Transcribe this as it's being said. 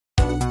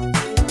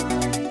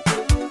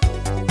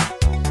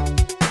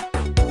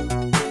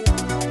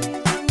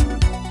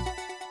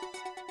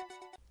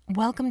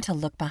Welcome to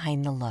Look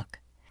Behind the Look,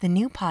 the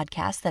new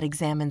podcast that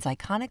examines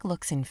iconic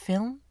looks in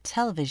film,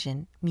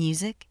 television,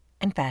 music,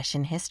 and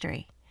fashion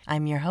history.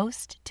 I'm your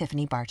host,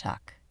 Tiffany Bartok.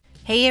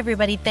 Hey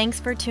everybody, thanks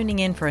for tuning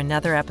in for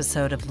another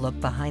episode of Look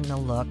Behind the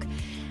Look.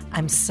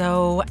 I'm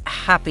so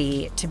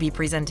happy to be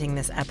presenting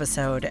this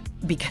episode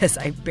because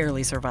I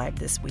barely survived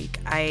this week.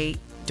 I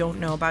don't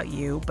know about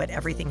you, but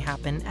everything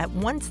happened at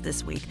once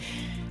this week.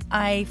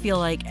 I feel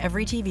like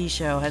every TV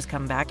show has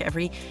come back,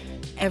 every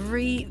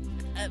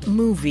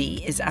movie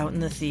is out in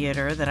the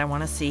theater that I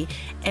want to see.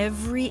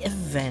 Every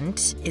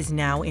event is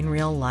now in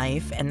real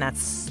life, and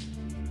that's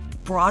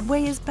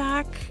Broadway is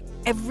back.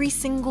 Every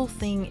single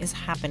thing is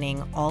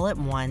happening all at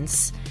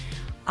once.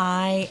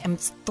 I am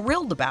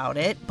thrilled about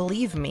it.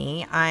 Believe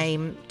me,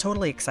 I'm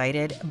totally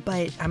excited,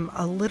 but I'm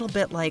a little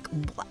bit like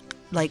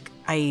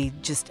I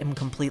just am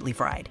completely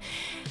fried.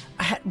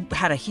 I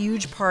had a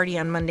huge party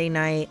on Monday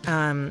night.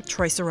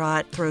 Troy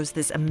Sirotte throws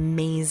this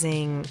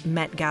amazing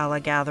Met Gala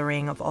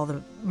gathering of all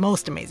the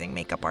most amazing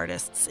makeup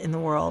artists in the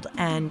world,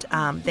 and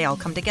they all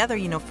come together,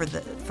 for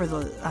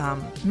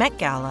the Met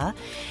Gala,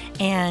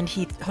 and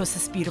he hosts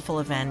this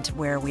beautiful event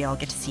where we all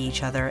get to see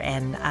each other,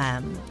 and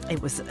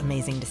it was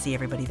amazing to see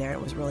everybody there.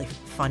 It was really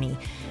funny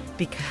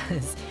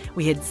because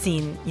we had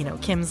seen,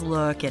 Kim's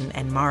look,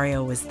 and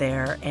Mario was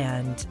there,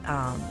 and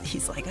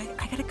he's like,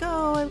 I gotta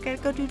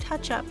go do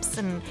touch-ups,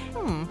 and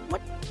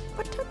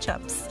what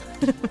touch-ups?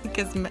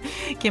 Because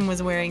Kim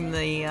was wearing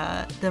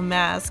the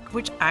mask,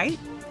 which I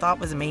thought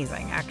was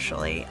amazing,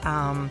 actually.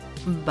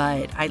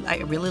 But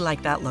I really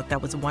liked that look.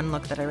 That was one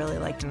look that I really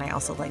liked, and I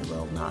also like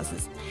Lil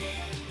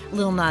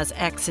Nas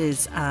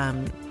X's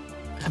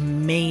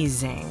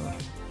amazing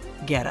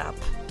getup.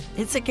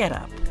 It's a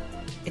getup.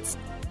 It's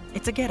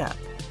a getup.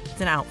 It's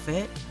an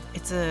outfit.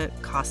 It's a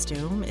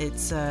costume.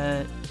 It's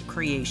a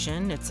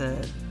creation. It's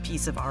a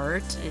piece of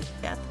art.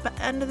 At the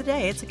end of the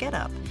day, it's a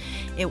getup.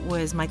 It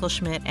was Michael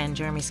Schmidt and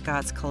Jeremy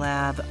Scott's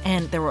collab,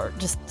 and there were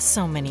just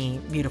so many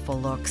beautiful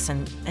looks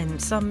and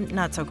some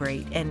not so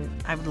great, and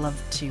I would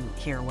love to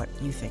hear what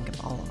you think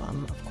of all of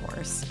them, of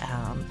course.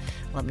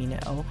 Let me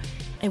know.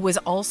 It was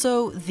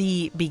also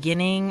the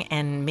beginning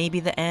and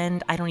maybe the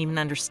end. I don't even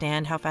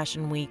understand how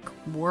Fashion Week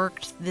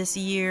worked this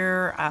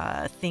year.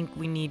 I think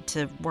we need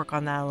to work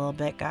on that a little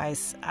bit,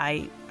 guys.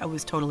 I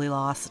was totally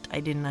lost. I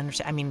didn't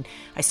understand. I mean,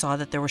 I saw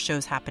that there were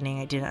shows happening.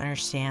 I didn't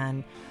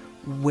understand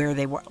where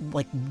they were,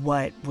 like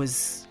what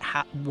was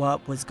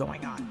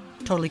going on.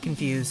 Totally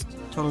confused,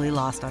 totally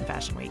lost on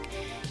Fashion Week.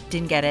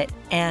 Didn't get it.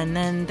 And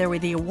then there were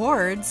the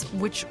awards,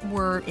 which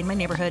were in my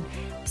neighborhood.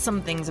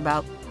 Some things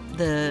about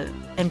the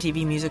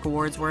MTV Music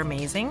Awards were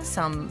amazing,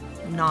 some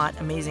not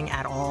amazing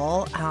at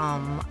all.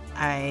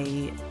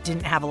 I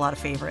didn't have a lot of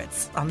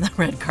favorites on the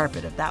red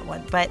carpet of that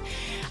one. But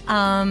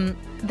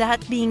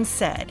that being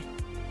said,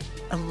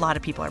 a lot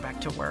of people are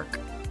back to work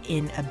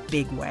in a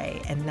big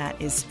way, and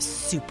that is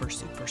super,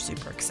 super,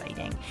 super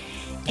exciting.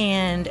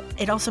 And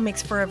it also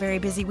makes for a very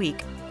busy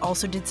week.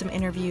 Also did some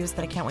interviews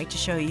that I can't wait to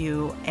show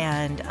you,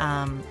 and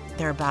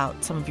they're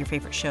about some of your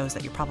favorite shows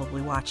that you're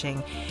probably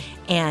watching,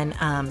 and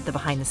the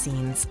behind the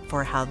scenes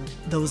for how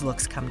those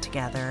looks come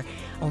together.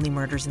 Only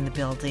Murders in the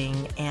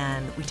Building,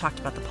 and we talked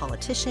about The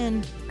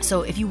Politician.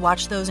 So if you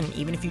watch those, and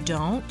even if you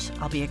don't,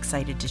 I'll be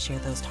excited to share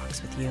those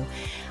talks with you.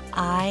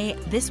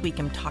 This week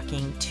I'm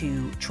talking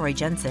to Troy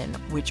Jensen,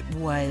 which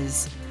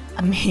was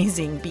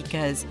amazing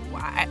because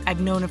I've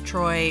known of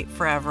Troy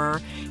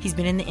forever. He's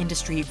been in the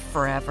industry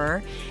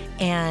forever,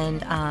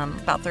 and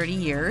about 30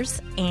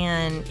 years,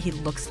 and he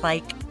looks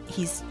like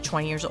he's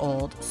 20 years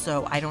old,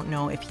 so I don't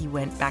know if he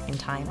went back in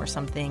time or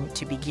something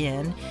to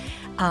begin.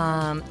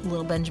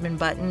 Little Benjamin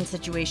Button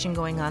situation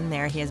going on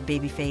there. He has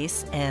baby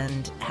face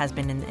and has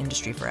been in the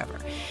industry forever.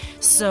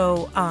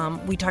 So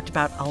we talked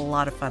about a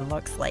lot of fun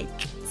looks like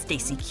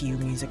Stacey Q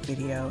music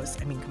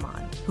videos. I mean, come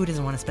on. Who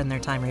doesn't want to spend their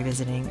time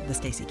revisiting the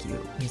Stacey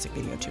Q music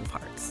video 2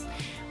 parts?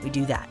 We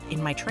do that.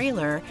 In my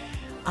trailer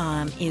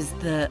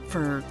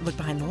for Look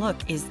Behind the Look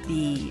is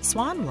the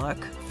swan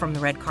look from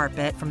the red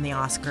carpet from the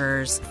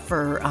Oscars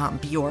for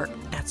Bjork.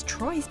 That's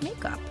Troy's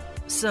makeup.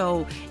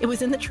 So it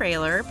was in the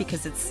trailer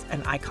because it's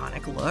an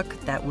iconic look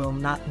that will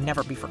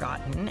never be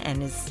forgotten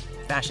and is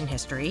fashion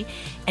history.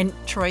 And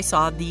Troy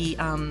saw the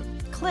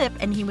clip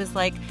and he was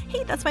like,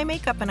 hey, that's my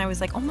makeup. And I was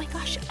like, oh my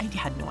gosh, I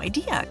had no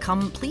idea.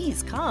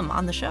 Please come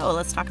on the show.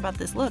 Let's talk about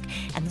this look.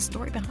 And the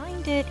story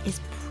behind it is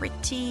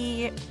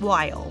pretty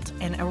wild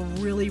and a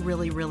really,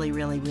 really, really,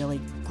 really, really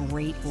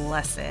great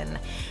lesson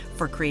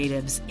for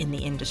creatives in the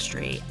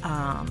industry.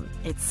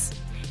 It's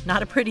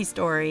not a pretty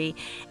story,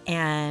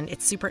 and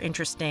it's super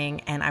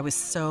interesting, and I was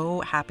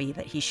so happy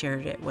that he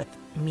shared it with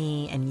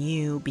me and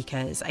you,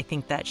 because I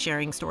think that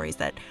sharing stories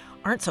that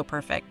aren't so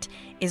perfect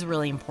is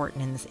really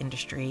important in this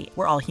industry.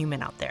 We're all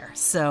human out there.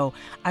 So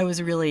I was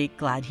really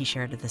glad he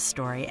shared this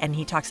story. And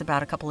he talks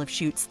about a couple of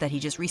shoots that he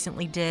just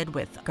recently did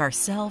with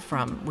Garcelle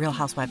from Real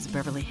Housewives of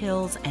Beverly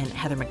Hills and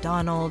Heather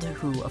McDonald,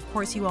 who of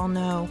course you all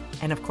know.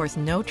 And of course,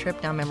 no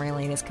trip down memory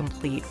lane is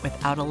complete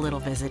without a little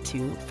visit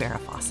to Farrah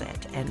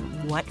Fawcett and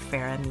what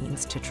Farrah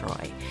means to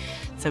Troy.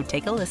 So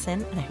take a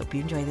listen, and I hope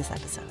you enjoy this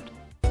episode.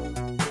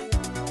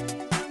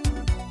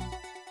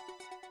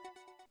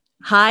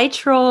 Hi,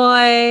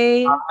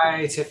 Troy.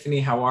 Hi, Tiffany.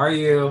 How are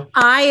you?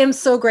 I am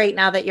so great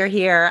now that you're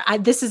here.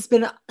 This has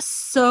been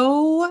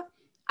so,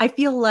 I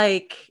feel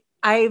like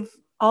I've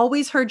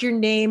always heard your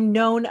name,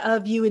 known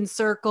of you in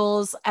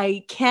circles. I I've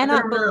been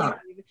cannot believe around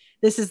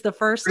this is the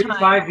first time.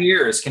 35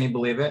 years. Can you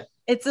believe it?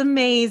 It's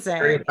amazing.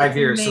 35 It's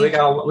years. So we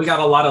amazing. got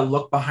a lot of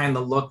look behind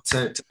the look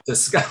to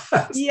discuss.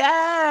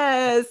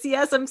 Yes,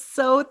 yes, I'm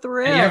so And you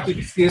thrilled. have to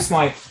excuse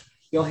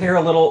you'll hear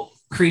a little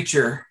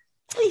creature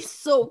He's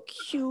so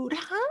cute.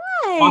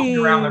 walking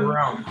around the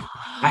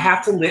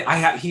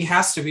Hi. room. He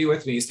has to be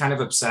with me. He's kind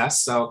of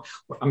obsessed. So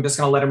I'm just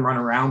going to let him run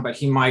around, but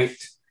he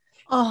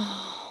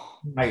Oh,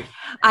 might.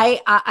 I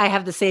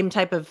have the same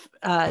type of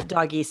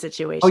doggy Oh, you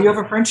situation. have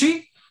a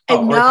Frenchie?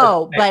 Oh,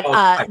 No, but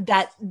right.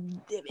 that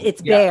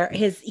it's Yeah. Bear.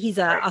 He's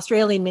a Right.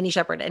 Australian mini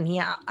shepherd, and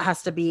he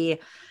has to be,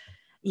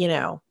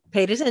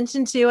 paid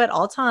attention to at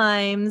all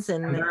times.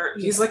 And And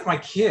he's like my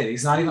kid.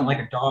 He's not even like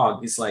a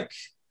dog.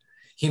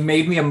 He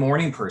made me a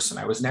morning person.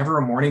 I was never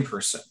a morning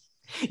person.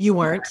 you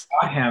weren't.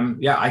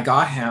 I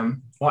got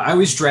him. Well, I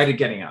always dreaded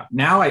getting up.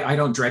 Now I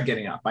don't dread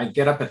getting up. I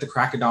get up at the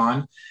crack of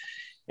dawn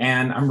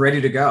and I'm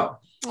ready to go.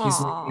 He's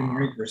a Aww.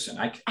 morning person.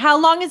 How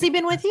long has he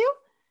been with you?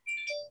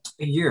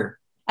 A year.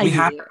 A We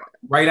had year.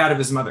 right out of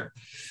his mother.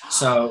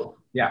 So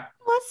yeah.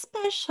 That's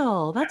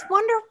special. That's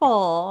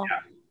wonderful. Yeah.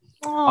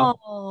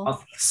 Oh.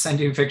 I'll send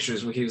you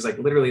pictures. He was like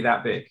literally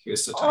that big. He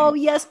was so Oh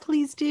tiny. yes,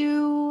 please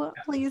do.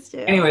 Please do.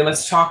 Anyway,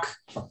 let's talk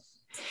Yes.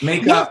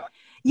 makeup.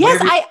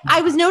 Yes, Whatever.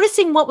 I was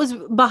noticing what was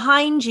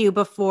behind you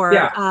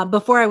Yeah.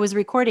 before I was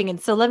recording,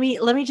 and so let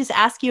me just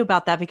ask you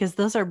about that because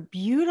those are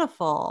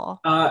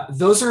beautiful.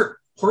 Those are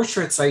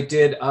portraits I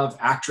did of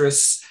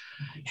actress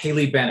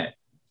Haley Bennett,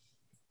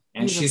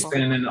 and she's Beautiful.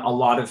 been in a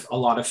lot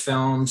of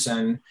films.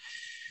 And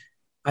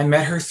I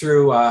met her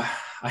through a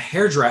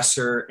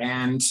hairdresser,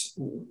 and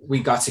we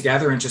got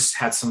together and just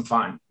had some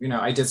fun.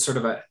 I did sort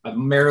of a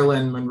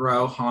Marilyn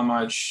Monroe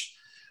homage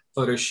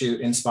photo shoot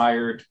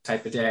inspired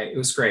type of day. It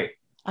was great.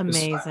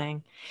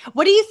 Amazing.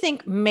 What do you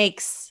think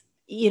makes,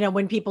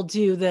 when people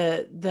do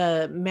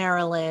the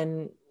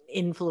Marilyn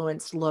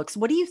influenced looks,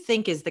 what do you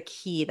think is the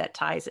key that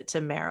ties it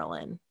to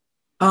Marilyn?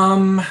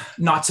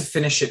 Not to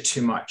finish it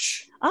too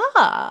much.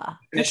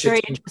 That's very I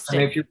mean,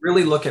 interesting. if you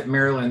really look at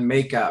Marilyn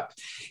makeup,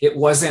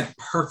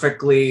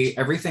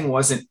 everything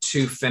wasn't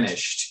too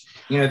finished.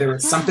 There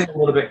was something Yeah, a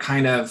little bit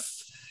kind of,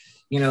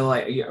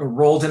 like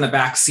rolled in the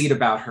back seat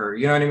about her.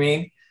 You know what I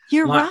mean?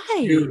 you're Not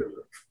right. too,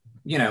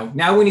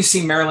 now when you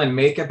see Marilyn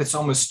makeup, it's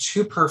almost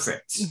too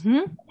perfect, Hmm.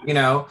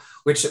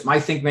 which I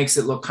think makes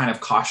it look kind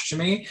of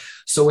costumey.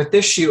 So with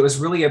this shoot, it was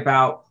really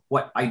about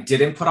what I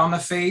didn't put on the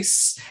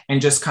face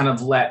and just kind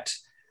of let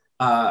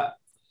uh,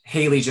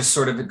 Haley just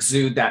sort of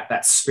exude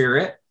that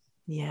spirit.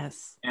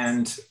 Yes.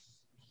 And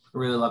I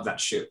really love that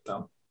shoot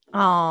though.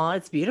 Oh,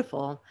 it's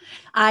beautiful.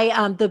 I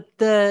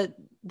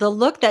the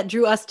look that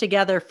drew us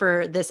together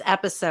for this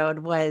episode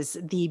was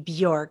the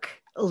Bjork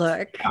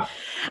look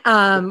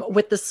Yeah.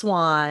 with the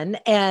swan.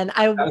 And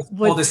I That was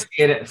cool was to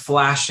see it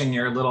flash in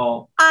your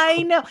little,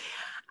 I know.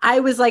 I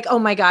was like, "Oh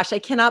my gosh, I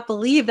cannot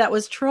believe that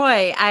was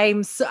Troy." I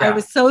yeah,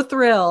 was so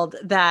thrilled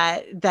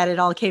that it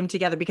all came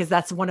together because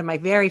that's one of my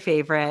very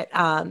favorite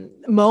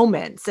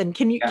moments. And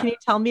can you yeah. can you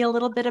tell me a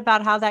little bit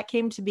about how that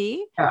came to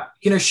be?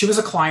 Yeah, she was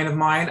a client of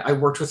mine. I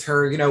worked with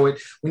her.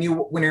 When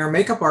you're a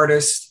makeup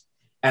artist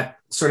at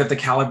sort of the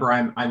caliber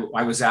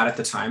I was at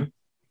the time,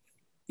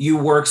 you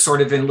work sort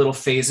of in little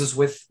phases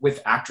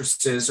with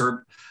actresses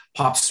or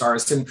pop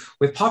stars. And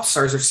with pop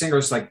stars or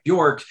singers like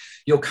Bjork,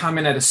 you'll come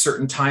in at a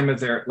certain time of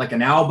their like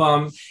an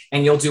album,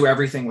 and you'll do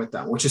everything with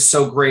them, which is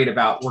so great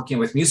about working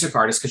with music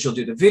artists because you'll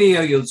do the video,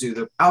 you'll do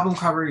the album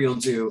cover, you'll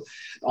do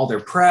all their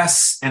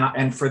press,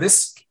 and for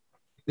this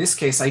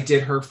case, I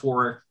did her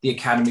for the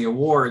Academy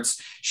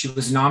Awards. She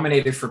was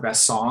nominated for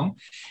Best Song.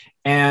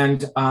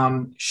 And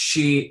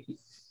she,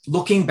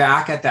 looking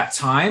back at that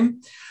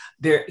time,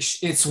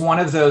 it's one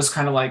of those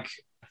kind of like,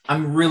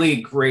 I'm really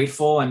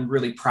grateful and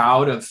really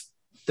proud of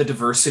the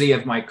diversity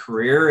of my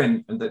career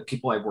and the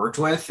people I worked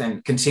with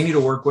and continue to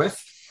work with.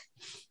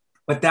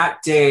 But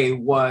that day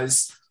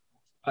was,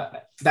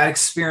 that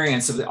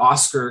experience of the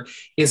Oscar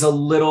is a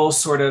little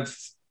sort of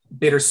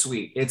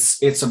bittersweet.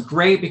 It's a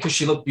great because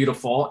she looked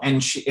beautiful and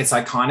it's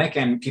iconic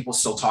and people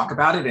still talk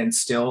about it and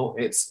still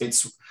it's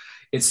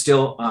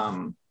still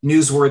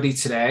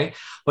newsworthy today.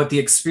 But the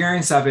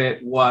experience of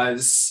it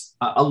was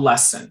a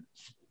lesson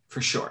for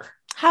sure.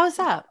 How is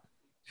that?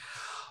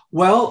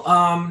 Well,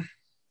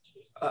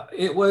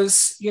 it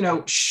was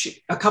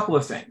a couple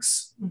of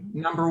things. Mhm.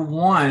 Number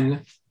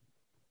one,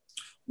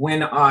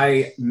 when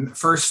I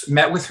first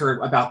met with her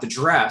about the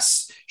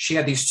dress, she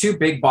had these two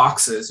big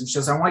boxes and she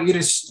says, I want you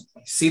to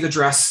see the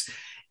dress.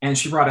 And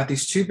she brought out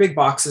these two big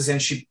boxes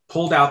and she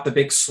pulled out the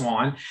big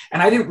swan.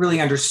 And I didn't really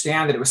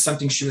understand that it was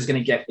something she was going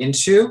to get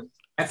into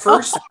at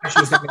first. She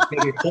was going to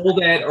maybe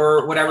hold it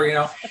or whatever.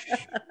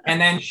 And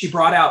then she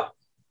brought out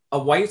a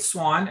white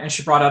swan and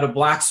she brought out a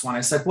black swan.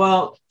 I said,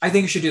 well, I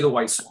think you should do the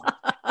white swan.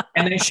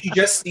 And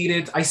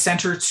then I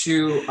sent her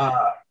to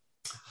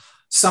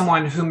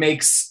someone who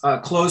makes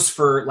clothes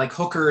for like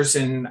hookers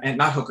and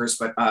not hookers,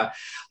 but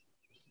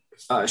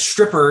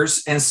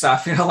strippers and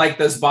stuff, you know, like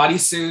those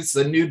bodysuits,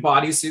 the nude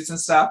bodysuits and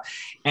stuff.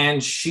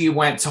 And she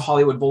went to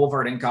Hollywood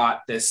Boulevard and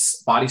got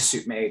this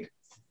bodysuit made.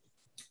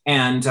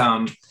 And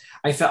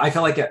I felt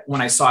like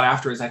when I saw it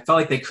afterwards, I felt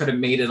like they could have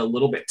made it a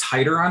little bit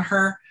tighter on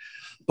her.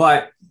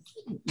 But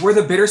where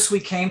the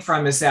bittersweet came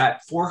from is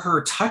that for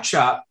her touch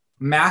up,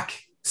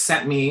 MAC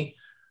sent me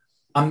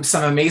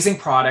some amazing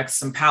products,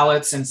 some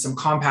palettes and some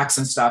compacts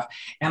and stuff.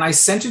 And I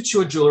sent it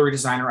to a jewelry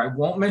designer. I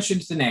won't mention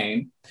the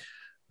name.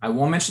 I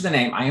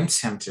am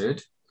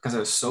tempted because I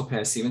was so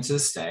pissed even to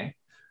this day.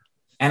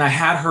 And I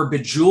had her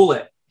bejewel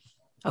it.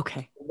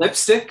 Okay.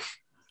 Lipstick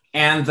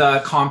and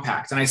the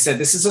compact. And I said,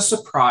 this is a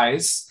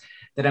surprise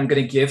that I'm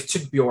going to give to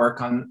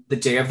Bjork on the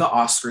day of the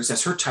Oscars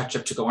as her touch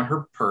up to go in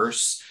her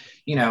purse,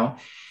 you know.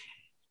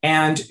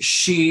 And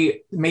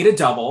she made a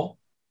double,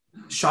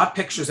 shot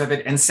pictures of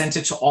it and sent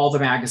it to all the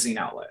magazine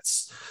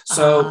outlets.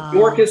 So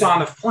Bjork is on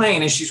the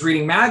plane and she's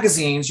reading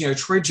magazines, you know,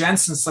 Troy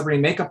Jensen, celebrity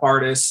makeup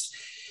artist,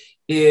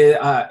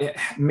 it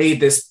made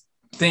this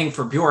thing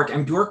for Bjork,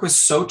 and Bjork was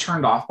so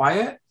turned off by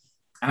it.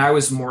 And I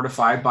was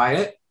mortified by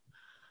it.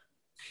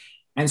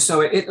 And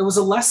so it was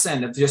a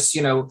lesson of just,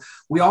 you know,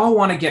 we all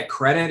want to get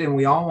credit and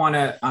we all want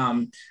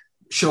to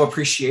show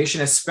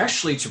appreciation,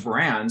 especially to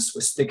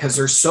brands, because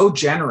they're so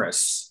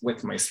generous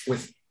with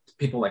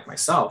people like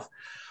myself.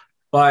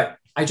 But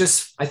I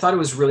thought it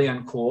was really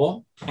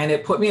uncool, and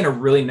it put me in a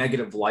really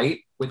negative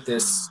light with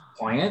this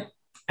client,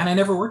 and I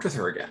never worked with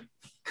her again.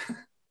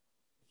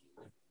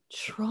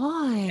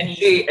 Troy.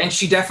 And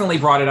she definitely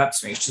brought it up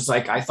to me. She's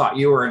like, I thought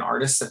you were an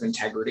artist of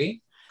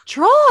integrity.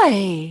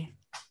 Troy.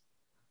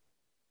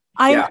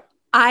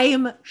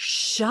 I'm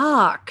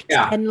shocked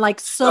and like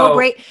so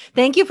great.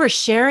 Thank you for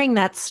sharing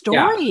that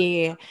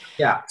story.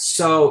 Yeah.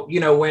 So, you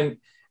know,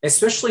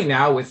 especially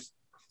now with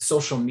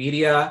social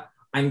media,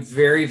 I'm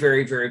very,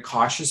 very, very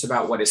cautious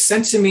about what is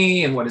sent to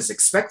me and what is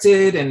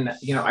expected. And,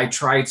 you know, I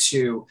try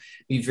to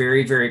be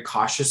very, very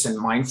cautious and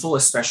mindful,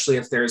 especially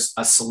if there's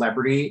a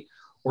celebrity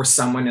or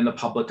someone in the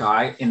public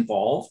eye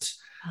involved.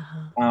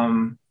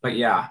 But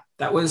yeah,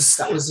 that was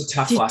a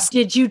tough lesson.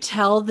 Did you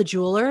tell the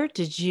jeweler?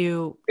 Did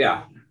you?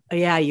 Yeah.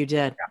 Yeah, you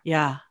did.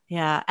 Yeah.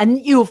 And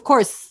you, of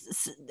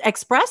course,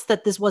 expressed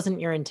that this wasn't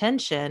your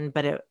intention,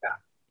 but it.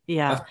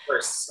 Yeah.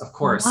 Of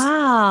course.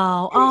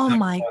 Wow. Oh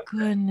my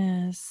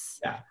goodness.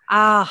 Yeah.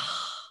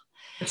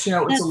 But you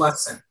know, it's a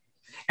lesson.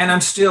 And I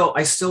still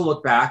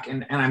look back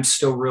and I'm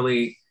still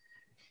really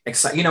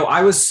excited. You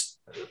know,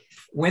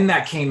 when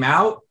that came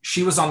out,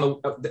 she was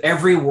on the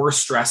every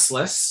worst dress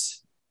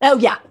list. Oh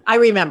yeah, I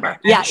remember.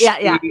 Yeah.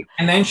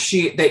 And then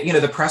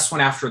the press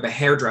went after the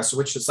hairdresser,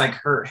 which is like,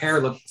 her hair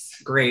looked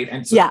great.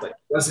 And so it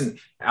wasn't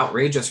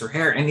outrageous, her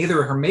hair, and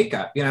neither her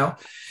makeup, you know.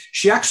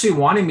 She actually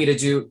wanted me to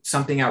do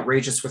something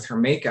outrageous with her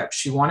makeup.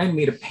 She wanted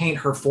me to paint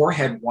her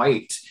forehead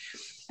white.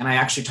 And I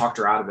actually talked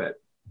her out of it.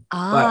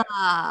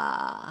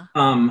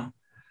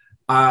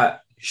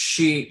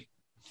 She,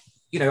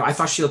 you know, I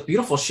thought she looked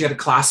beautiful. She had a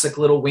classic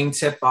little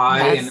wingtip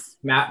eye and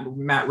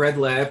matte red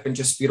lip and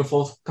just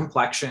beautiful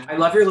complexion. I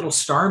love your little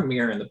star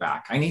mirror in the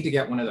back. I need to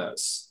get one of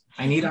those.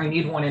 I need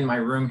one in my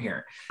room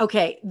here.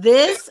 Okay.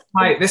 This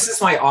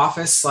is my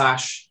office /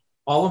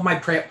 all of my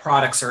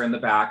products are in the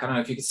back. I don't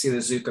know if you can see the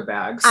Zuka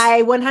bags.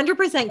 I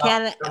 100%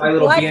 can. My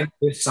little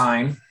B&B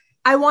sign.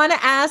 I want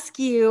to ask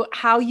you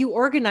how you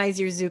organize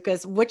your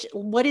Zukas.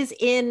 What is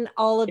in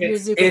all of your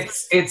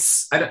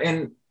Zukas?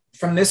 And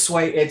from this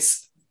way,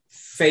 it's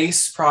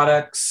face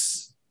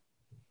products,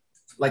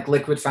 like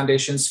liquid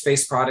foundations,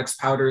 face products,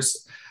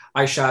 powders,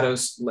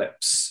 eyeshadows,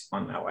 lips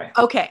on that way.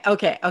 Okay.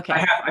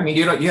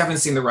 You haven't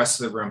seen the rest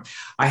of the room.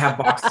 I have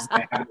boxes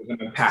that I have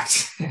them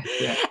packed.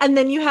 Yeah. And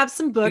then you have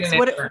some books.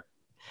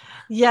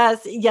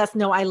 Yes.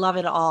 No, I love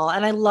it all.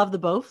 And I love the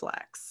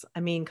Bowflex. I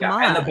mean, come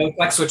on. And the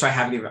Bowflex, which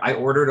I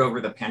ordered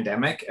over the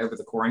pandemic, over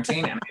the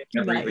quarantine, and I've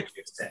never even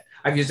used it.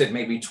 I've used it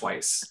maybe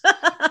twice.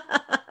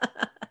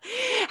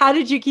 How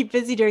did you keep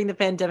busy during the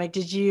pandemic?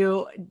 Did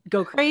you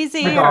go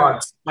crazy?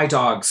 My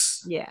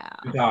dogs. Yeah.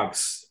 My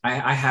dogs.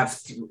 I have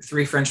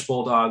 3 French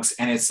bulldogs,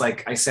 and it's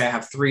like I say, I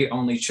have 3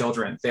 only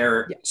children.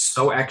 They're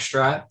so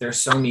extra. They're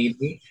so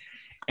needy.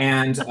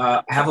 And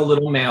I have a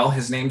little male.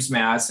 His name's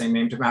Mads. I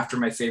named him after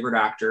my favorite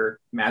actor,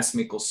 Mads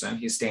Mikkelsen.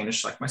 He's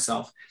Danish like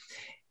myself.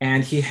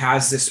 And he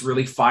has this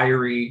really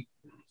fiery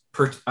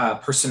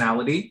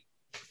personality.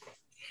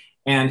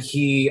 And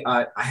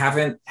I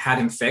haven't had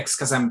him fixed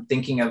because I'm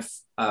thinking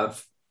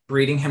of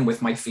breeding him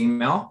with my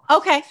female.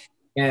 Okay.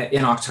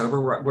 In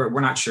October.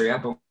 We're not sure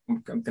yet, but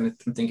I'm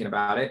thinking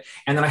about it.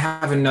 And then I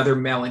have another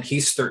male, and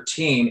he's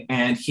 13,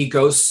 and he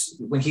goes,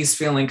 when he's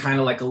feeling kind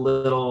of like a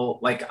little,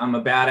 like I'm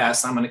a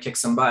badass, I'm going to kick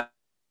some butt,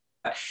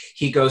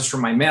 he goes for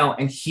my male,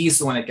 and he's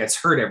the one that gets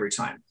hurt every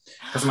time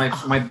because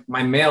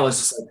my male is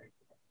just like,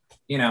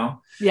 you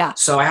know,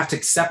 so I have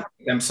to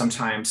separate them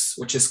sometimes,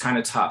 which is kind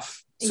of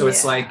tough. So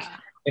it's like,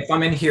 if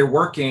I'm in here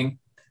working,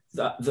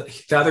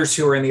 the others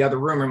who are in the other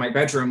room or my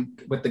bedroom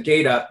with the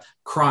gate up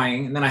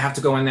crying. And then I have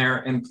to go in there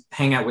and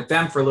hang out with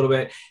them for a little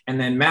bit. And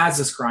then Mads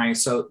is crying.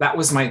 So that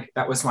was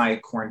my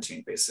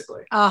quarantine,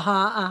 basically.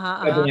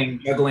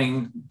 Juggling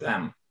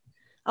them.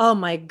 Oh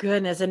my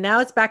goodness. And now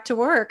it's back to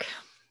work.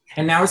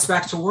 And now it's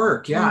back to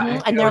work. Yeah. Mm-hmm.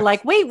 And they're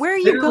like, wait, where are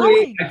you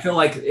going? I feel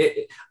like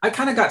I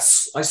kind of got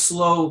a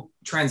slow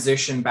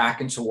transition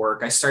back into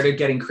work. I started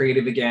getting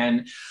creative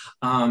again.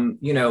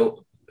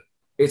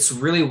 It's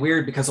really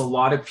weird because a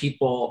lot of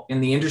people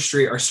in the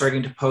industry are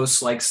starting to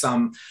post like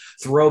some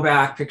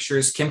throwback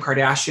pictures. Kim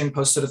Kardashian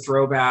posted a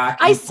throwback.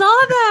 I saw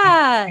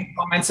that.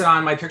 Commented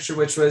on my picture,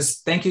 which was,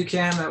 thank you,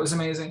 Kim. That was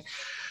amazing.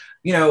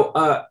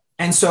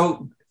 And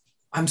so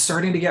I'm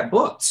starting to get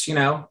booked,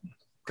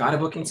 got a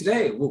booking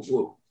today,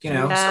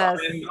 yes. So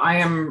I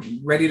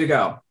am ready to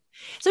go.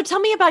 So tell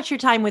me about your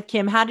time with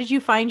Kim. How did you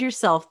find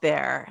yourself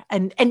there?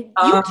 And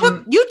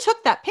you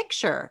took that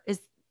picture, is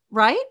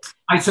right?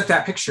 I took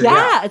that picture.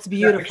 Yeah, it's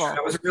beautiful.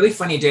 That was a really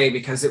funny day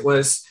because it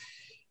was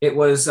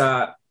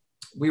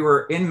we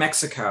were in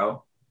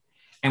Mexico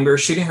and we were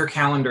shooting her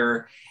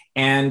calendar,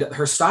 and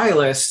her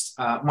stylist,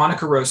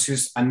 Monica Rose,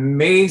 who's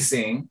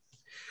amazing,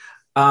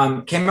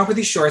 came up with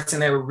these shorts,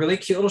 and they were really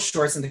cute little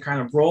shorts, and they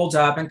kind of rolled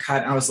up and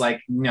cut. And I was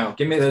like, no,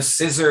 give me those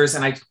scissors.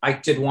 And I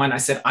did one. I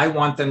said, I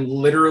want them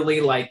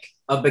literally like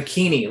a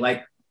bikini,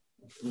 like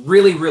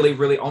really, really,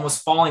 really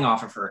almost falling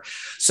off of her.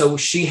 So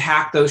she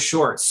hacked those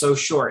shorts so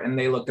short, and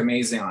they looked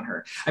amazing on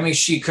her. I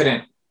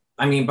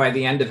mean, by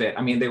the end of it,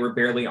 they were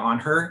barely on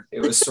her.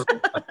 It was sort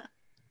of,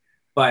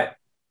 but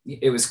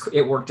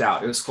it worked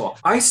out. It was cool.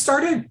 I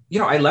started,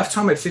 I left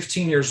home at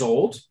 15 years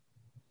old.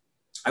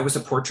 I was a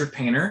portrait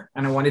painter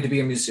and I wanted to be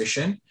a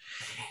musician.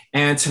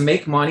 And to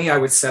make money, I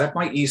would set up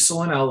my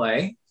easel in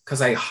LA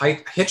because I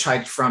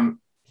hitchhiked from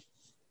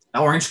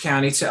Orange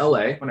County to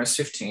LA when I was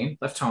 15,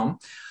 left home,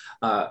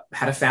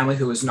 had a family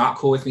who was not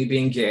cool with me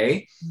being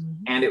gay.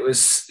 Mm-hmm. And it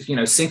was,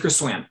 sink or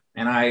swim.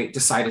 And I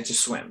decided to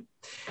swim,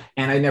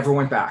 and I never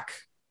went back.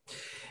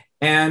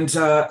 And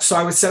so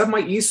I would set up my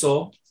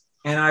easel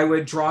and I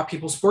would draw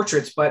people's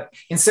portraits, but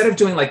instead of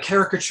doing like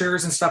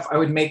caricatures and stuff, I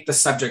would make the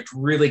subject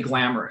really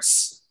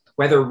glamorous,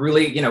 whether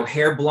really,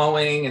 hair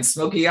blowing and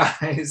smoky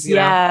eyes.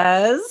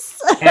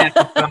 Yes.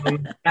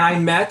 And I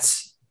met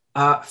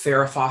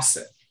Farrah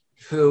Fawcett,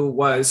 who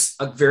was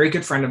a very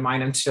good friend of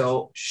mine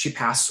until she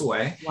passed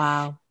away.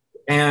 Wow.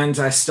 And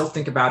I still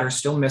think about her,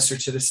 still miss her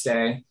to this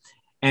day.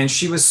 And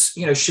she was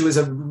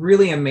a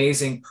really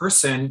amazing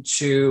person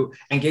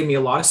and gave me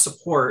a lot of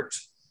support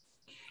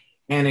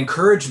and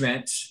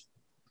encouragement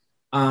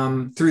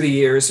through the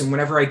years. And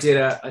whenever I did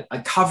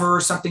a cover or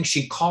something,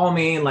 she'd call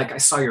me and like, I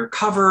saw your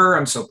cover.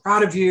 I'm so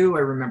proud of you. I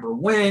remember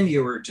when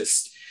you were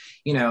just,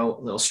 a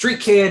little street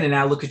kid, and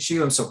now look at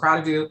you. I'm so proud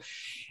of you.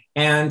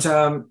 And,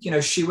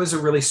 she was a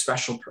really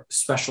special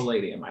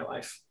lady in my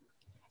life.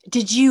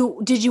 Did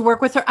you work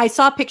with her? I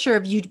saw a picture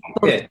of you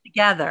both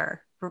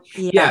together.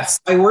 Yeah. Yes.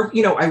 I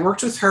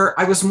worked with her.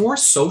 I was more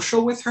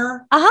social with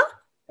her. Uh-huh.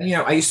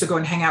 I used to go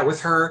and hang out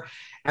with her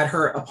at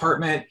her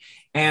apartment,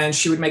 and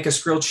she would make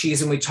us grilled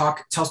cheese, and we'd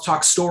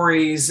talk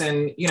stories.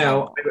 And,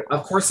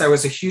 of course I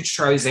was a huge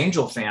Charlie's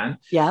Angel fan.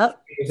 Yeah. I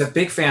was a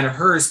big fan of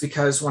hers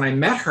because when I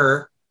met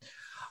her,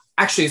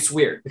 actually it's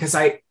weird because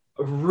I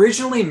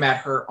originally met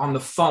her on the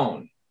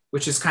phone,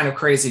 which is kind of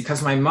crazy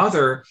because my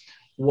mother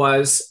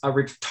was a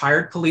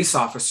retired police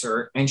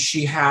officer, and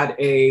she had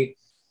a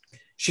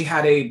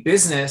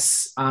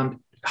business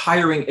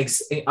hiring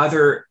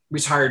other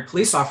retired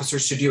police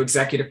officers to do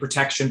executive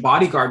protection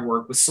bodyguard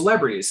work with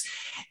celebrities.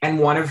 And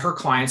one of her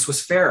clients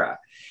was Farrah.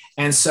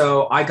 And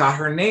so I got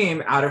her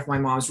name out of my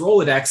mom's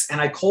Rolodex,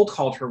 and I cold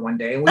called her one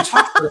day, and we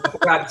talked for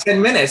about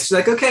 10 minutes. She's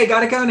like, okay,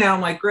 got to go now.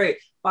 I'm like, great,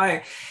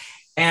 bye.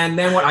 And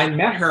then when I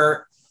met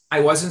her,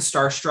 I wasn't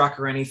starstruck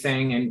or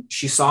anything. And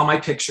she saw my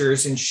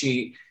pictures, and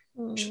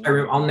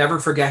I'll never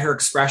forget her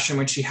expression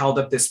when she held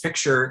up this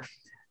picture.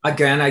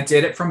 Again, I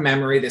did it from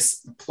memory,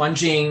 this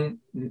plunging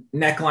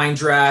neckline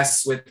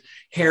dress with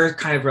hair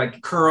kind of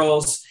like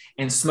curls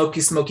and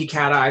smoky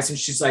cat eyes. And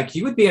she's like,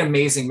 you would be an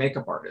amazing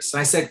makeup artist.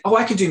 And I said, oh,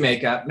 I could do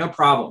makeup. No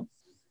problem.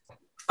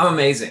 I'm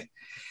amazing.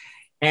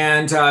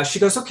 And she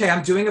goes, okay,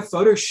 I'm doing a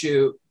photo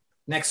shoot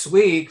next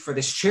week for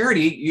this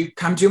charity. You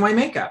come do my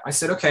makeup. I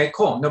said, okay,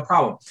 cool. No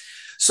problem.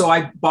 So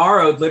I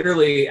borrowed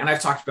literally, and I've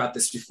talked about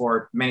this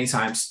before many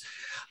times,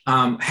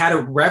 had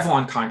a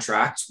Revlon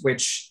contract,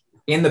 which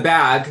in the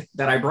bag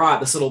that I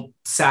brought, this little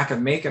sack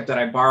of makeup that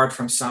I borrowed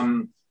from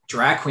some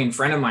drag queen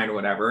friend of mine or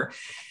whatever,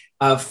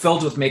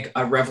 filled with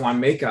Revlon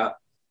makeup.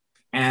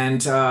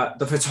 And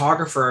the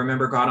photographer, I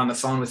remember, got on the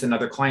phone with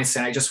another client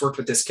saying, I just worked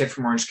with this kid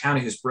from Orange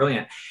County who's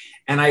brilliant.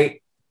 And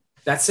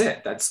that's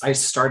it. I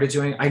started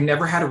doing, I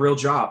never had a real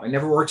job. I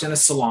never worked in a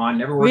salon,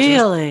 never worked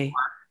really?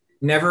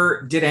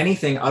 Never did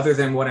anything other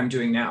than what I'm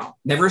doing now.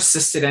 Never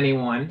assisted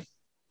anyone.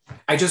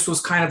 I just was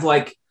kind of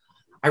like,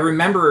 I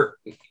remember,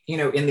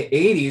 in the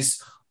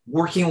 80s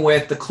working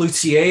with the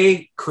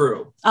Cloutier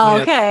crew.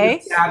 Oh,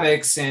 okay.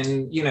 Savics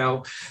and,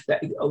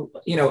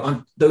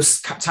 on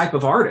those type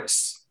of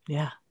artists.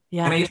 Yeah.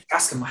 And I Yeah. used to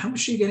ask them, well, how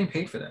much are you getting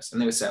paid for this?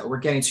 And they would say, we're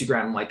getting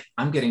 $2,000. I'm like,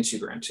 I'm getting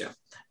 $2,000 too.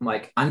 I'm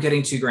like, I'm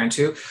getting $2,000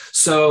 too.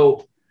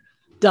 So,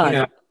 you Done.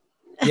 know,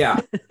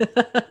 yeah,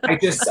 I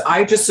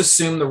just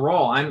assume the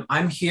role.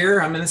 I'm here.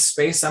 I'm in this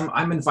space.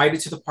 I'm invited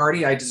to the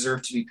party. I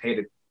deserve to be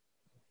paid.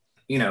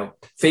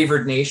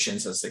 Favored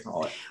nations, as they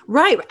call it.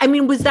 Right. I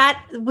mean, is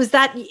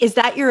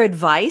that your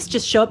advice?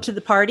 Just show up to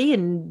the party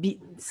and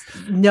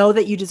know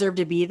that you deserve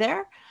to be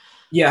there.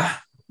 Yeah,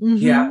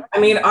 yeah. Mm-hmm. I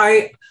mean,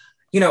 I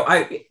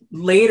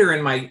later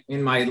in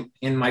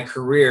my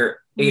career,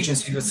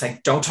 agency would say,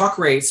 don't talk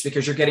rates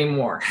because you're getting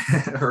more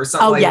or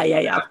something. Oh, like yeah, that. yeah,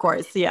 yeah. Of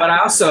course, yeah. But I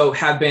also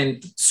have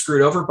been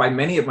screwed over by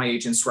many of my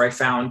agents where I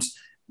found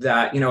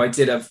that, I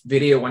did a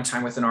video one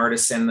time with an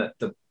artist, and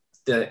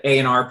the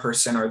A&R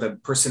person, or the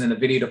person in the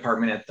video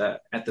department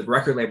at the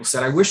record label,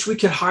 said, I wish we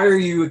could hire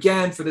you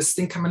again for this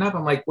thing coming up.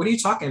 I'm like, what are you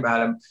talking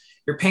about?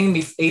 You're paying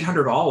me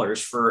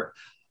 $800 for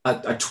a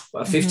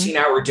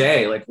 15-hour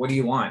day. Like, what do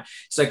you want?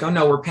 It's like, oh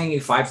no, we're paying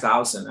you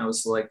 $5,000. I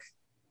was like,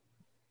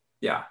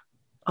 yeah.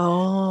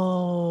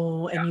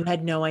 Oh, and you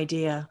had no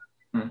idea.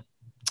 Hmm.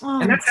 Oh,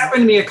 And that's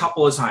happened to me a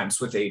couple of times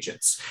with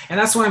agents. And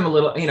that's why I'm a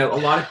little, a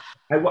lot of,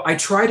 I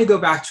try to go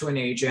back to an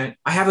agent.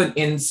 I have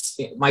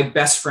my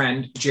best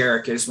friend,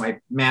 Jarek, is my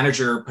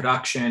manager,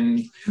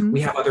 production. Mhm. We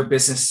have other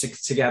business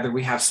together.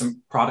 We have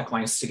some product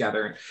lines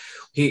together.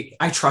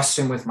 I trust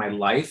him with my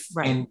life.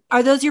 Right. And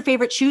are those your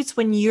favorite shoots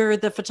when you're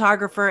the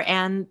photographer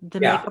and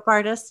the makeup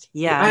artist?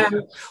 Yeah.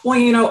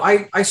 Well,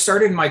 I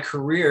started my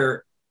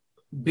career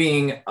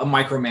being a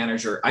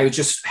micromanager. I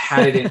just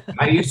had it in.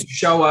 I used to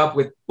show up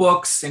with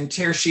books and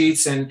tear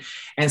sheets and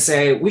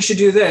say, we should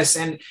do this.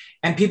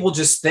 And people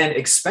just then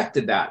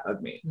expected that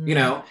of me,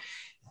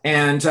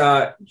 and,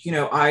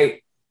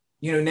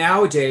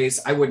 nowadays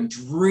I wouldn't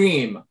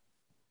dream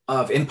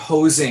of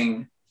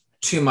imposing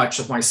too much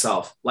of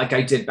myself like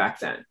I did back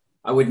then.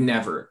 I would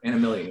never in a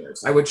million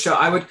years.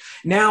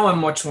 Now I'm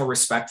much more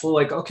respectful.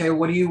 Like, okay,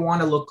 what do you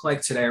want to look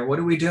like today? Or what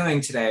are we doing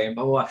today? And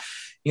blah, blah,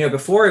 blah.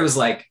 Before it was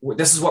like,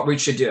 this is what we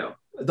should do.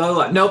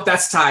 Like, nope,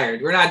 that's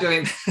tired. We're not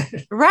doing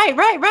that. Right.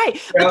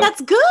 But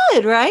that's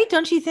good, right?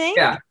 Don't you think?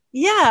 Yeah.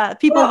 Yeah.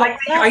 People. Well,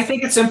 I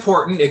think it's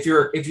important if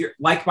you're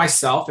like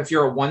myself, if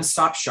you're a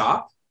one-stop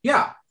shop.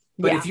 Yeah.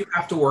 But if you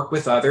have to work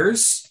with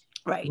others,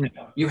 right.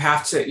 You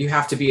have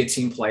to be a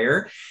team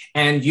player,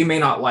 and you may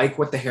not like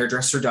what the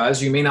hairdresser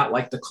does. You may not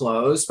like the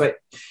clothes, but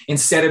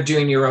instead of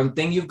doing your own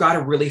thing, you've got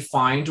to really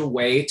find a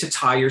way to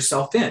tie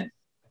yourself in.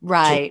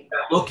 Right. What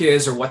that look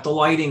is, or what the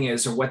lighting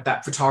is, or what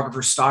that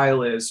photographer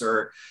style is,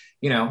 or,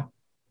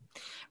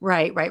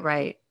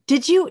 Right.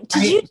 Did you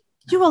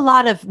do a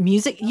lot of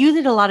music? You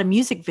did a lot of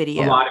music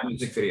videos. A lot of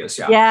music videos.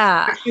 Yeah.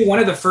 Yeah. Actually, one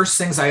of the first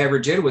things I ever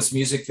did was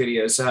music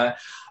videos.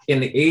 In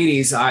the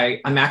 80s,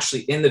 I'm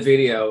actually in the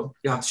video.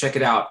 You'll have to check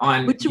it out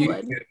on Which YouTube.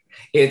 one?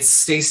 It's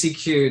Stacy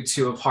Q,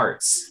 Two of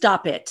Hearts.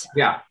 Stop it.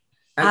 Yeah.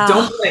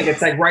 Don't blink.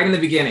 It's like right in the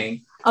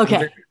beginning.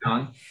 Okay.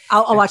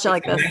 I'll watch it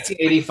like this.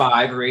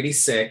 1985 or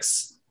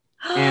 86.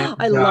 And,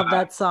 I love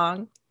that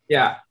song.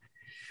 Yeah.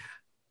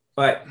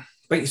 But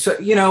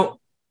so,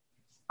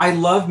 I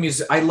love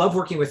music. I love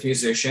working with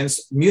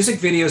musicians. Music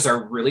videos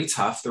are really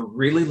tough. They're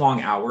really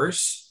long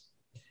hours.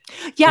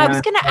 Yeah, I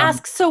was going to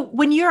ask. So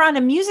when you're on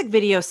a music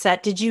video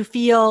set, did you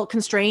feel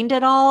constrained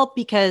at all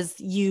because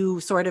you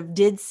sort of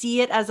did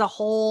see it as a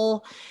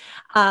whole?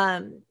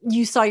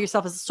 You saw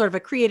yourself as sort of a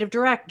creative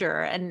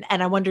director. And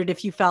I wondered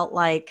if you felt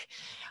like,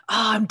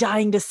 oh, I'm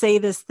dying to say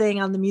this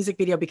thing on the music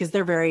video because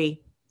they're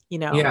very,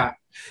 Yeah.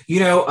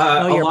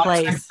 know your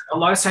place. A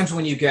lot of times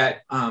when you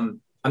get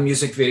a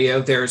music video,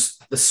 there's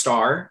the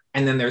star,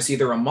 and then there's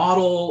either a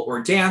model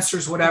or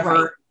dancers, whatever.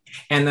 Right.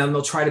 And then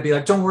they'll try to be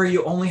like, don't worry,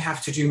 you only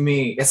have to do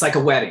me. It's like a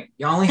wedding.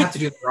 You only have to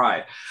do the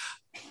bride.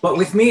 But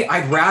with me,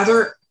 I'd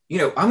rather,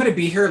 I'm going to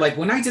be here. Like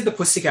when I did the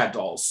Pussycat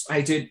Dolls,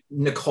 I did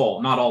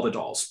Nicole, not all the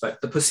dolls,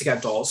 but the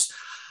Pussycat Dolls.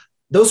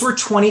 Those were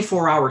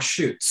 24-hour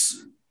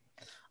shoots.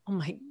 Oh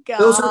my God.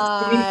 Those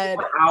are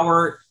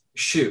 24-hour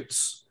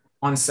shoots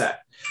on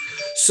set.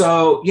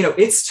 So,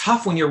 it's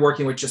tough when you're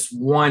working with just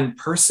one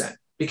person,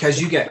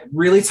 because you get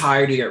really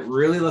tired, you get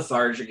really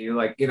lethargic, you're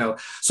like,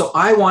 so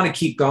I want to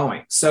keep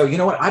going. So you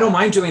know what? I don't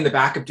mind doing the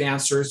backup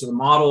dancers or the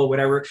model or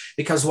whatever,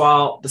 because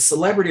while the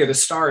celebrity or the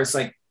star is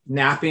like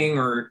napping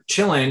or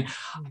chilling,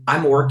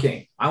 I'm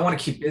working. I want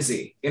to keep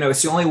busy.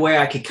 It's the only way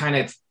I could kind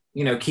of,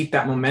 keep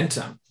that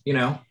momentum,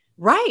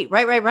 Right.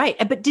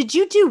 But did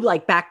you do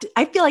like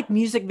I feel like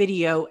music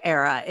video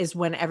era is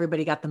when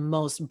everybody got the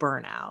most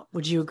burnout.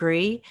 Would you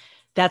agree?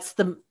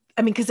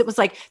 Because it was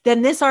like,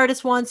 then this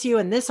artist wants you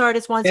and this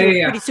artist wants you.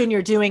 And pretty soon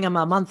you're doing them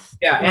a month.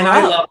 Yeah. And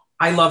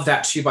I love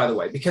that too, by the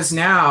way, because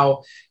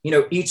now,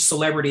 each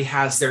celebrity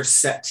has their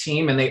set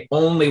team and they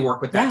only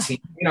work with that team.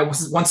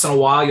 Once in a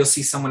while, you'll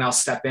see someone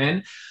else step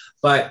in.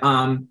 But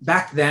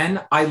back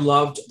then, I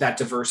loved that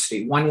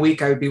diversity. One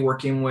week I would be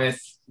working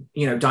with,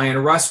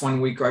 Diana Ross.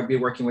 One week I'd be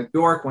working with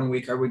Bjork. One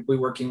week I would be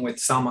working with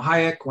Salma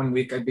Hayek. One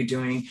week I'd be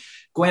doing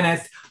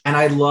Gwyneth. And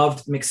I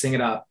loved mixing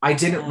it up. I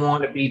didn't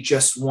want to be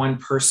just one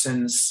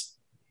person's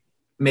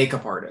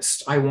makeup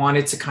artist. I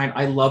wanted to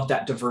I love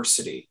that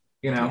diversity.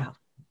 you know?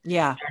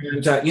 Yeah.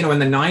 And, you know, in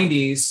the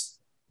 90s,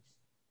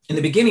 in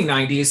the beginning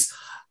 90s,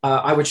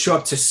 I would show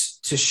up to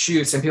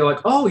shoots and people were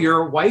like, oh,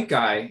 you're a white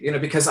guy, you know,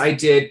 because I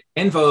did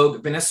En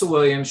Vogue, Vanessa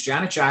Williams,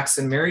 Janet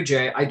Jackson, Mary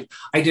J.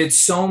 I did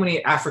so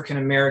many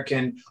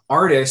African-American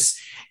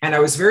artists, and I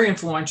was very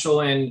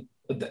influential in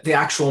the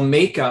actual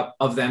makeup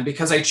of them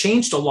because I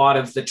changed a lot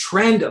of the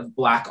trend of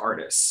Black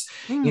artists.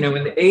 You know,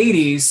 in the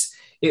 80s,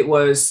 it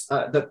was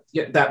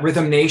that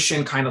Rhythm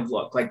Nation kind of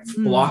look, like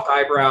block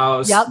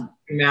eyebrows,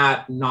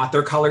 not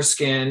their color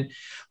skin,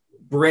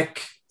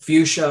 brick,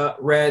 fuchsia,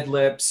 red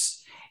lips.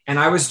 And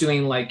I was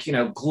doing like, you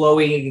know,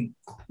 glowy,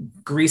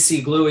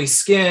 greasy, gluey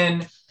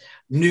skin,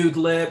 nude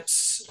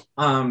lips,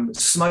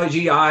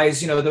 smudgy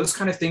eyes, you know, those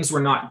kind of things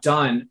were not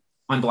done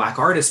on Black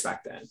artists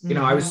back then. You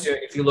know, I was doing,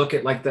 if you look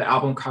at like the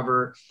album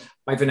cover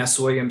by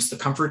Vanessa Williams, The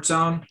Comfort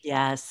Zone.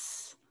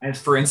 Yes. And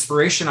for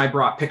inspiration, I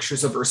brought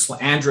pictures of Ursula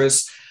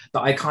Andress, the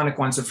iconic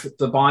ones of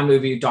the Bond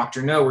movie,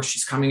 Dr. No, where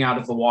she's coming out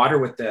of the water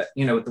with the,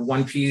 you know, the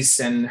one piece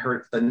and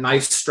the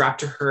knife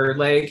strapped to her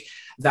leg.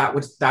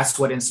 That's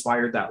what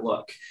inspired that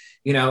look.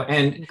 You know,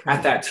 and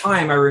at that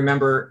time, I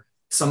remember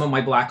some of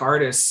my Black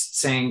artists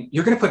saying,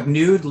 you're going to put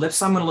nude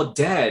lips, I'm going to look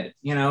dead,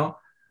 you know?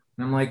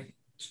 And I'm like,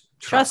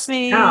 trust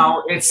me.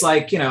 Now it's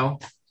like, you know,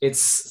 it's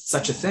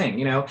such a thing,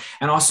 you know?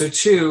 And also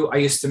too, I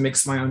used to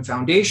mix my own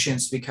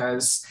foundations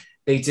because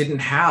they didn't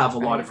have a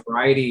lot of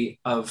variety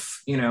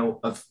of, you know,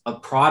 of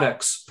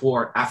products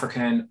for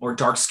African or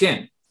dark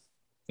skin,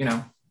 you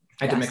know,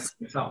 I had to mix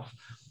it myself.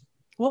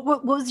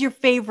 What was your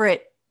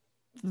favorite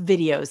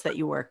videos that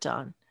you worked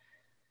on?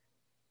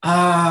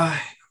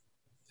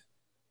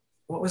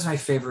 What was my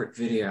favorite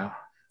video?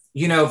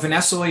 You know,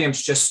 Vanessa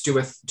Williams just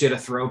did a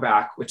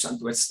throwback, which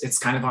it's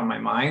kind of on my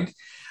mind.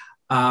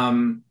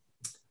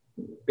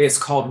 It's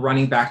called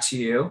Running Back to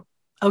You.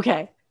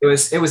 Okay. It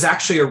was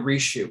actually a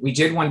reshoot. We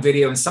did one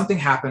video and something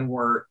happened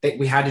where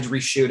we had to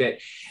reshoot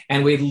it.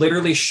 And we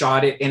literally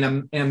shot it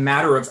in a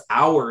matter of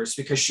hours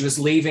because she was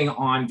leaving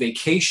on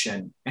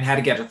vacation and had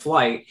to get a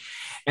flight.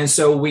 And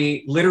so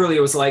we literally, it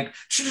was like,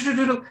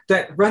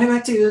 that running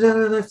back to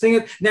the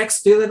thing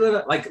next,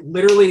 like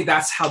literally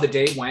that's how the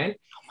day went.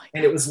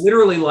 And it was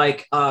literally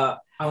like, I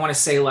want to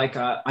say like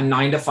a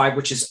 9 to 5,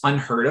 which is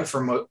unheard of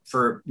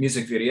for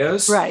music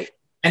videos. Right.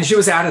 And she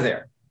was out of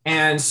there.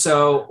 And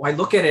so I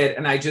look at it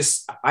and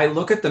I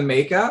look at the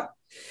makeup,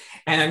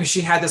 and I mean,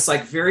 she had this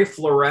like very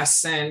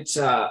fluorescent,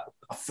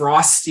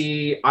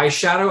 frosty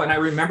eyeshadow. And I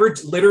remember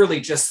literally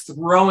just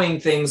throwing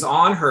things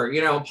on her,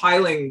 you know,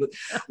 piling,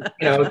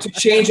 you know, to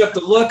change up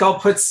the look, I'll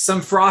put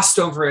some frost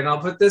over it and I'll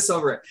put this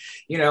over it,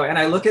 you know, and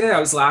I look at it, I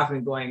was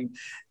laughing going,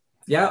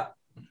 yeah.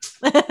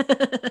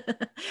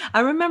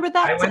 I remember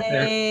that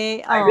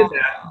day. I did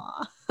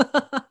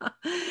that.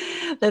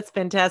 That's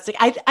fantastic.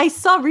 I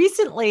saw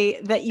recently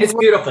that it's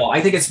beautiful. I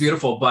think it's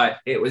beautiful, but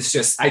it was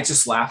just, I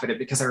just laugh at it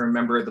because I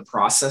remember the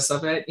process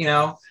of it, you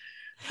know,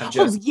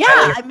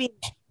 I mean,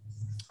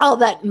 all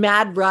that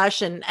mad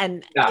rush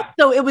and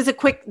so it was a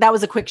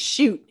quick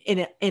shoot in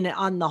it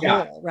on the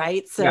whole,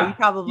 right? So you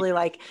probably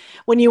like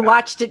when you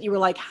watched it, you were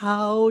like,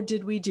 how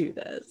did we do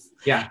this?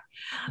 Yeah.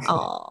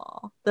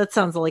 Oh, that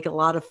sounds like a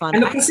lot of fun.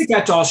 And the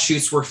Pussycat Dolls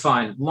shoots were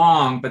fun,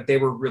 long, but they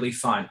were really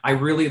fun. I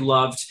really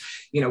loved,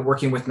 you know,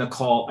 working with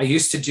Nicole. I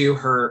used to do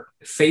her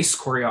face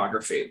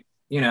choreography.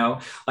 You know,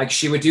 like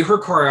she would do her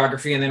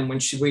choreography, and then when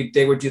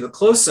they would do the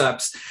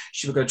close-ups,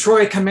 she would go,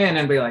 Troy, come in,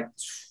 and be like,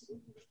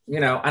 you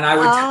know, and I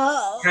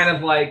would kind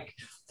of like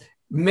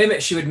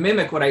she would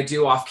mimic what I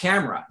do off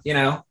camera, you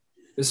know,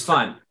 it was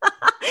fun.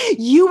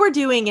 You were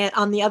doing it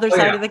on the other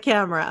side of the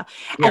camera,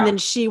 and then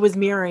she was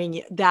mirroring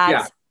you.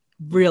 That's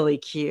really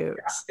cute.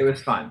 Yeah, it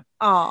was fun.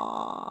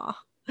 Aw,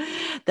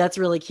 that's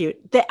really cute.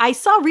 I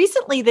saw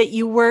recently that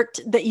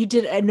you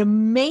did an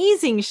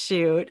amazing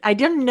shoot. I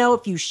didn't know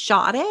if you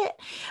shot it,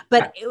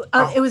 but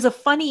it was a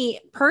funny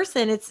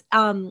person. It's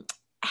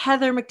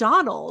Heather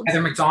McDonald.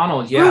 Heather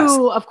McDonald, yes.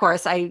 Who, of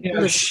course,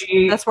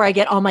 that's where I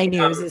get all my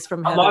news is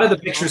from Heather. A lot of the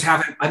pictures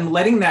I'm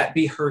letting that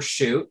be her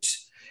shoot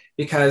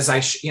because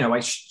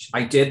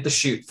I did the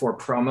shoot for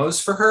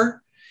promos for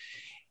her.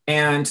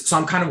 And so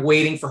I'm kind of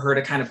waiting for her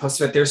to kind of post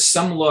it. There's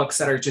some looks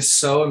that are just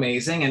so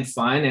amazing and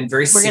fun and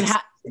very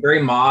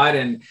very mod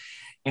and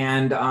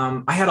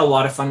I had a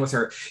lot of fun with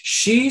her.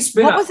 She's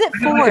been what was it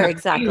for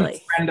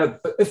exactly?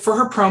 For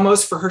her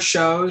promos, for her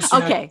shows.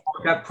 Okay.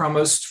 I got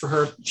promos for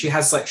her.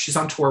 She's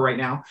on tour right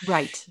now.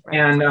 Right.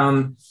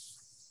 And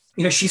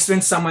you know, she's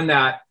been someone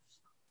that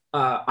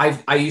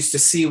I used to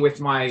see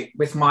with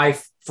my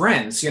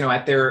friends, you know,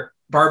 at their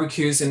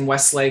barbecues in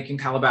Westlake and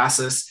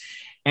Calabasas.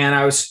 And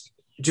I was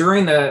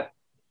during the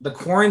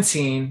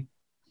quarantine,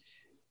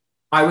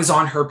 I was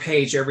on her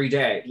page every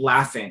day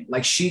laughing,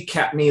 like she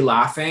kept me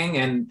laughing.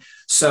 And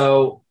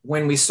so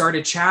when we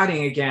started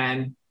chatting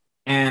again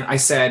and I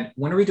said,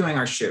 when are we doing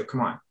our shoot?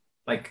 Come on.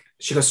 Like,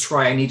 she goes,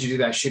 Troy, I need you to do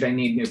that shoot. I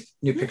need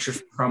new picture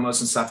promos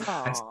and stuff.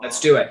 I said, let's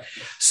Aw. do it.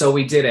 So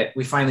we did it.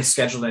 We finally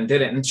scheduled it and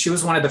did it. And she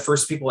was one of the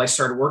first people I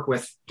started work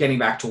with getting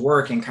back to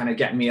work and kind of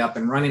getting me up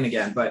and running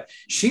again. But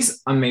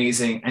she's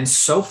amazing and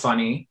so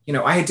funny. You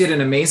know, I did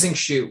an amazing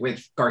shoot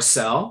with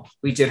Garcelle.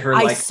 We did her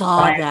I like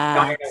saw that.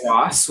 Diana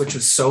Ross, which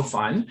was so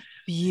fun.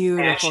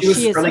 Beautiful. And she was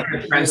She is really a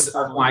good friends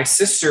beautiful of my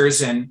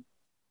sisters and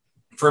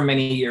for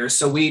many years.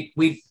 So we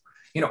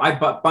you know, I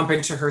bump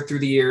into her through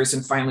the years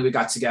and finally we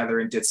got together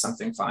and did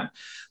something fun.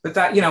 But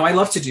that, you know, I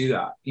love to do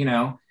that, you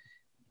know,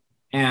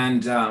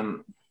 and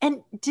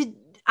did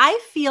I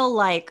feel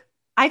like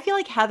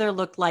Heather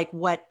looked like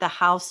what the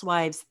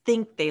housewives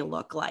think they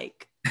look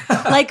like.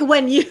 Like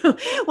when you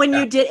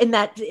did in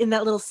that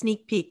little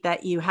sneak peek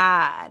that you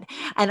had.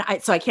 And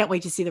so I can't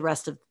wait to see the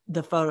rest of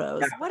the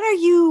photos. Yeah. What are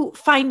you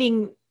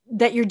finding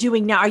that you're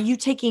doing now? Are you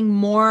taking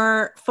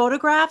more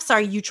photographs? Are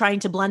you trying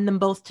to blend them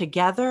both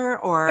together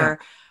or? Yeah.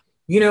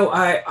 You know,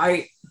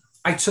 I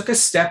took a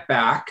step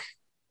back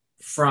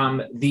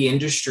from the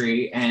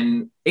industry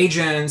and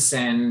agents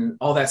and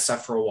all that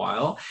stuff for a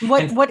while.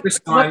 What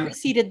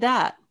preceded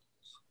that?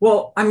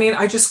 Well, I mean,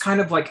 I just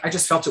kind of like, I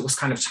just felt it was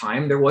kind of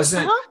time. There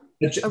wasn't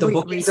the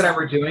bookings that I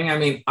were doing. I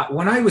mean,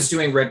 when I was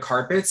doing red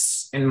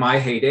carpets in my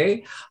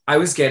heyday, I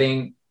was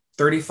getting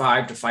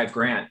 35 to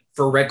 $5,000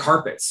 for red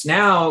carpets.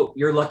 Now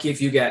you're lucky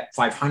if you get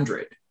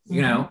 500,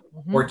 you know,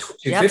 or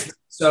 250. Yep.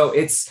 So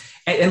it's,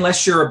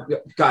 unless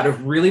got a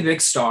really big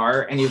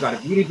star and you've got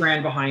a beauty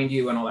brand behind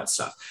you and all that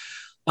stuff.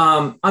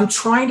 I'm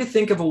trying to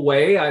think of a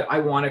way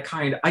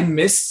I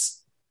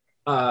miss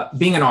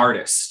being an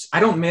artist.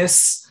 I don't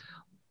miss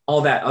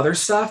all that other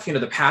stuff. You know,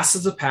 the past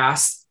is the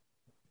past.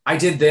 I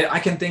did that. I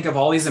can think of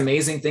all these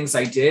amazing things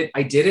I did.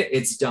 I did it.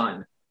 It's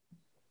done.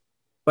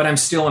 But I'm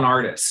still an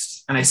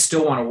artist and I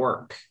still want to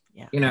work,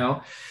 you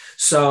know?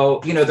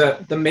 So, you know,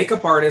 the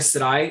makeup artists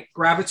that I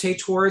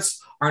gravitate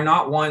towards are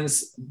not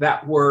ones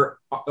that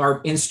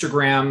are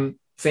Instagram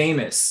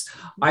famous.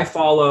 I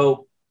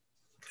follow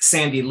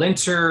Sandy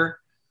Linter,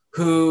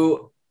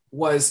 who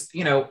was,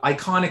 you know,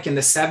 iconic in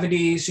the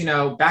 70s. You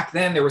know, back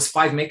then there was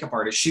 5 makeup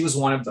artists. She was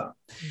one of them.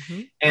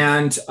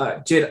 And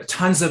did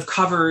tons of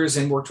covers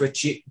and worked with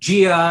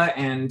Gia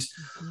and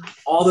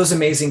all those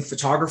amazing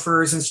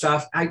photographers and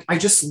stuff. I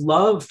just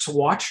love to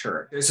watch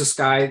her. There's this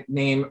guy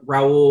named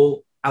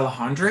Raul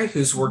Alejandre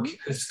whose work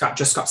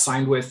just got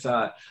signed with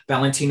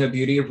Valentino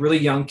Beauty, a really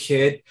young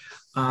kid.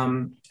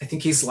 I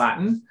think he's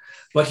Latin,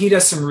 but he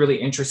does some really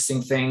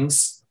interesting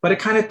things. But it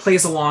kind of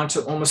plays along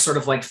to almost sort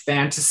of like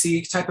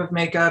fantasy type of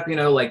makeup, you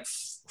know, like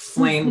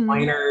flame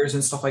liners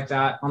and stuff like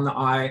that on the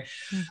eye.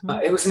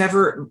 That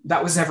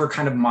was never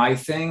kind of my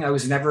thing. I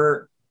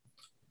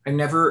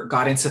never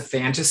got into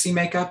fantasy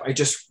makeup. I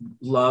just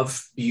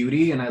love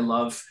beauty. And I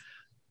love,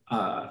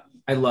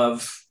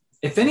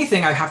 if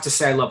anything, I have to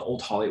say, I love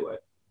old Hollywood.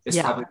 It's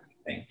probably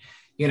the thing,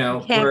 you know,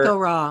 can't go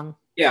wrong.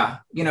 Yeah.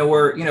 You know,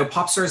 where, you know,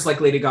 pop stars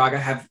like Lady Gaga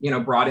have, you know,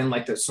 brought in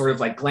like the sort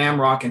of like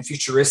glam rock and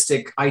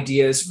futuristic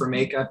ideas for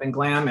makeup and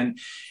glam and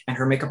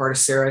her makeup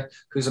artist, Sarah,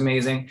 who's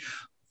amazing.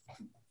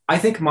 I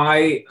think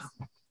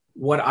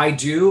what I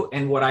do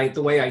and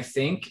the way I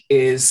think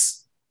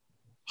is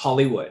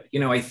Hollywood. You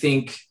know, I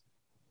think,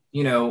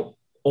 you know,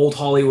 old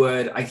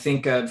Hollywood. I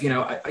think of, you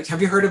know, have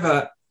you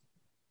heard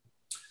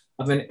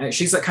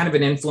she's like kind of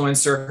an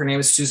influencer. Her name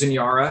is Susan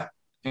Yara.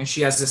 And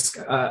she has this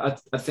a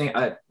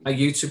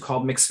YouTube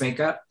called Mixed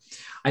Makeup.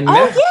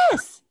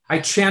 I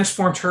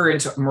transformed her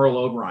into Merle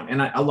Oberon,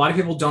 and a lot of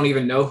people don't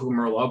even know who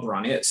Merle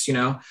Oberon is, you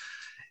know.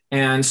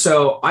 And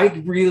so I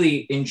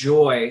really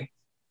enjoy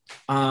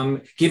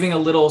giving a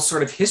little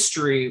sort of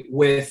history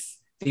with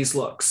these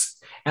looks,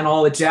 and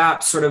I'll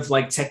adapt sort of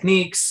like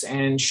techniques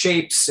and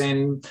shapes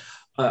and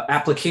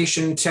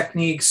application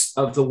techniques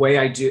of the way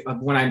I do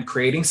when I'm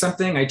creating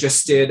something. I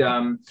just did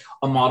a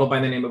model by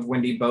the name of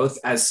Wendy Both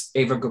as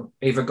Ava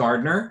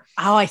Gardner.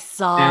 Oh, I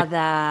saw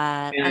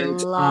that. I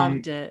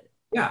loved it.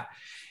 Yeah.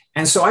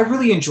 And so I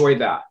really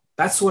enjoyed that.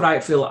 That's what I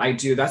feel I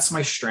do. That's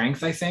my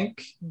strength, I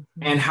think.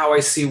 And how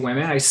I see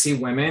women. I see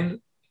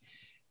women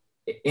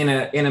in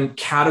a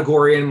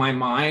category in my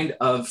mind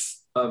of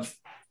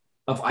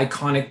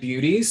iconic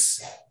beauties.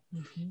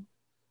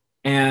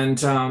 And,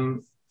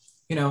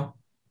 you know,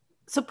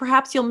 so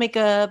perhaps you'll make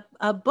a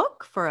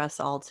book for us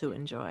all to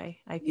enjoy.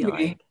 I feel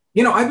like,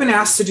 you know, I've been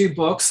asked to do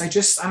books. I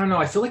don't know.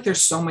 I feel like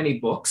there's so many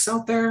books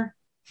out there.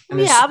 And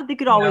but they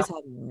could always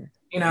have more.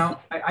 You know,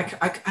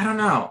 I don't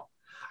know.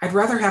 I'd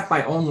rather have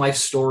my own life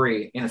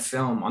story in a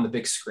film on the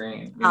big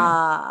screen. You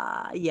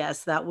know?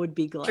 Yes, that would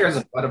be glad. Here's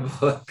about a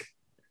book.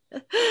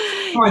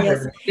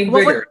 Yes.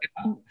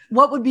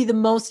 What would be the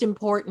most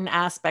important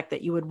aspect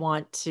that you would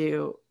want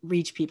to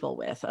reach people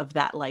with of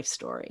that life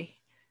story?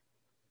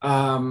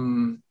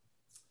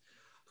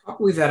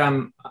 Probably that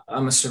I'm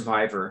a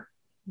survivor,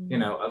 you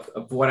know,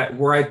 of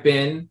where I've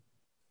been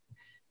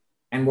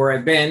and where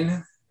I've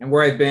been and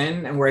where I've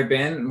been and where I've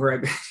been and where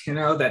I've been, you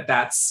know,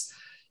 that's,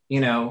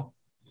 you know,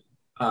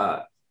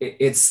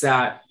 it's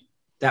that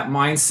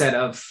mindset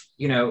of,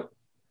 you know,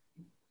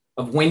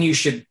 of when you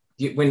should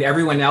when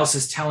everyone else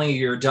is telling you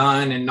you're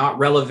done and not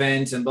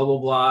relevant and blah, blah,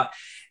 blah.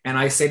 And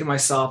I say to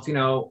myself,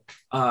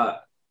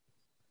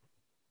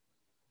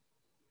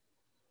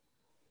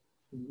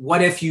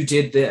 what if you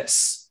did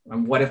this?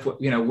 And what if,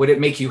 would it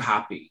make you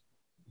happy?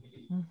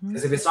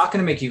 Because if it's not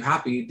going to make you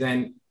happy,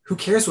 then who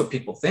cares what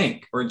people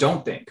think or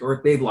don't think, or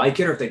if they like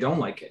it or if they don't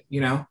like it,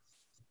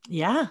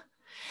 Yeah.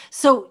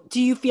 So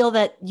do you feel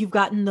that you've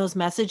gotten those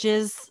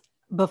messages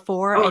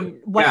before? And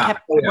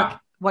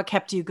what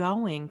kept you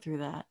going through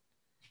that?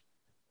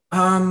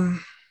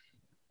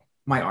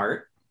 My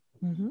art.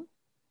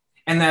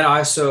 And that I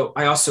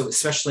also,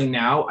 especially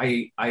now,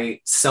 I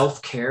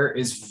self-care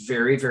is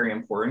very, very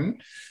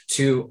important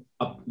to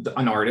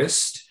an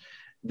artist,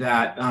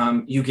 that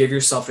you give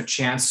yourself a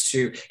chance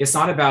to, it's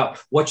not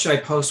about what should I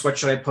post? What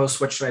should I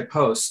post? What should I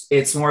post?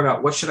 It's more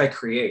about what should I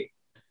create,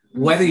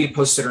 whether you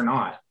post it or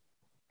not.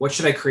 What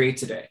should I create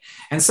today?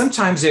 And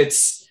sometimes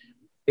it's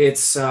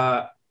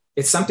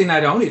something I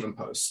don't even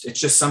post. It's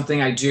just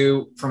something I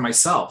do for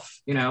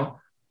myself,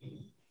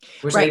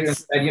 Which right. I even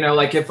said,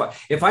 like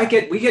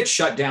if we get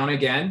shut down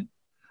again,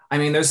 I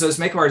mean, there's those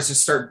makeup artists who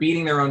start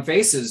beating their own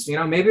faces,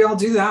 maybe I'll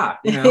do that.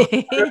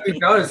 You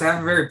notice I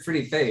have a very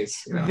pretty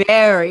face.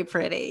 Very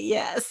pretty.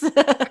 Yes.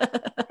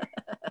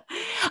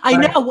 I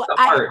know.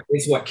 Art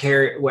is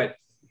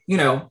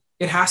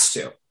it has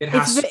to.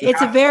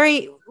 It's a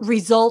very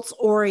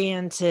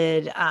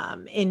results-oriented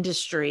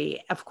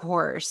industry, of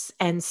course.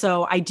 And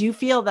so I do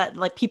feel that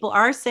like people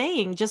are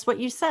saying just what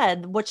you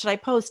said, what should I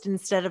post,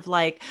 instead of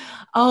like,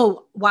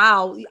 oh,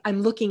 wow,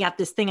 I'm looking at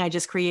this thing I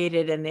just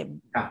created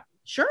and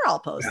sure, I'll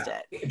post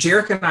it.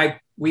 Jarek and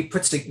I, we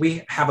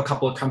have a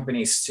couple of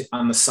companies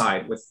on the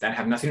side that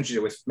have nothing to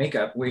do with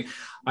makeup. We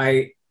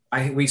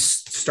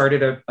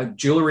started a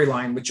jewelry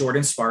line with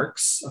Jordan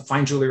Sparks, a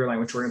fine jewelry line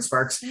with Jordan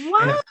Sparks,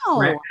 wow.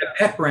 and a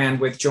pet brand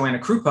with Joanna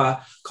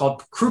Krupa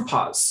called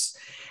Krupas.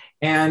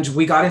 And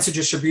we got into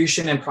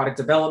distribution and product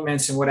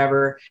development and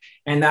whatever.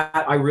 And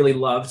that I really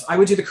loved. I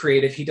would do the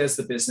creative. He does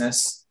the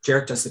business.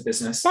 Jarek does the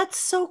business. That's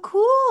so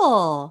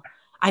cool.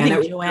 I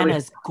think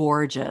Joanna's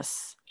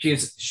gorgeous.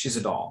 She's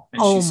a doll.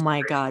 And oh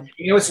my God.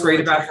 What's great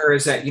about her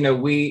is that,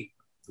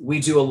 we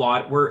do a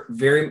lot.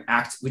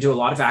 We do a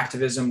lot of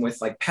activism with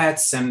like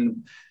pets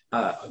and,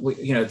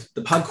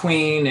 the Pug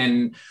Queen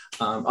and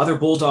other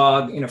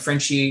bulldog,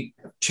 Frenchie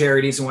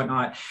charities and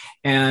whatnot.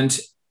 And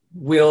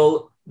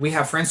we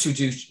have friends who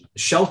do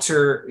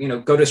shelter,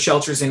 go to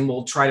shelters and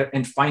we'll try to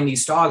and find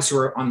these dogs who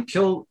are on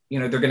kill,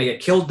 they're going to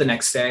get killed the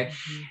next day.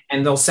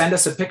 And they'll send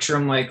us a picture.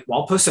 I'm like, well,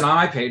 I'll post it on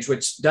my page,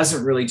 which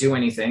doesn't really do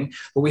anything,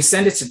 but we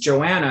send it to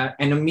Joanna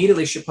and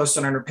immediately she posts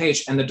it on her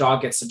page and the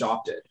dog gets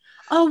adopted.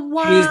 Oh,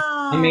 wow. She's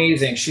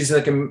amazing. She's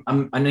like an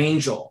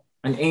angel,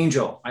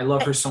 I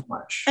love her so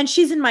much. And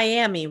she's in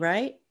Miami,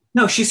 right?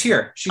 No, she's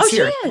here. She's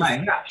here. She is?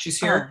 Yeah, she's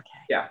here. Oh, okay.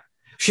 Yeah.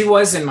 She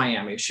was in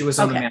Miami. She was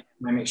on the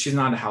Miami. She's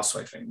not a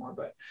housewife anymore,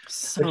 but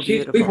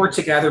we've worked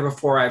together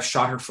before. I've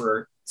shot her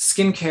for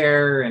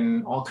skincare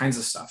and all kinds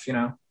of stuff,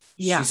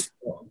 Yeah.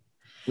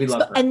 We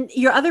love her. And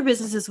your other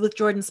business is with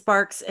Jordan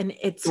Sparks, and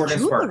it's Jordan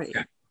jewelry.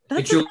 Sparks,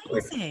 That's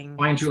amazing.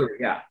 Fine jewelry.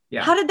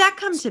 Yeah. How did that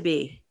come to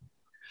be?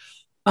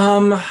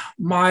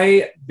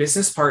 My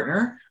business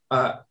partner,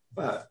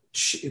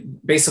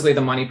 basically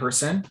the money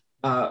person,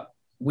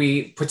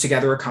 we put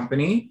together a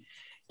company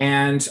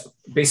and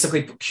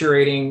basically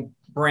curating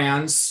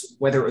brands,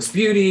 whether it was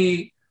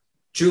beauty,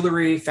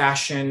 jewelry,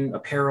 fashion,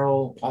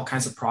 apparel, all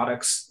kinds of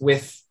products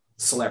with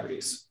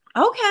celebrities.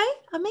 Okay.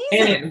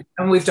 Amazing.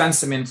 And we've done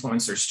some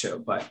influencers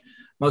too, but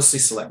mostly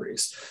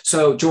celebrities.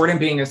 So Jordan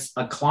being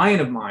a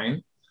client of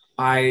mine,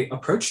 I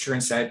approached her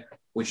and said,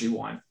 would you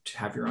want to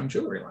have your own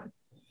jewelry line?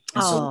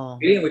 And so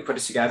we put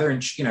it together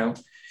and, she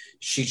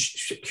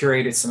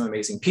curated some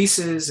amazing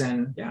pieces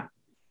and yeah.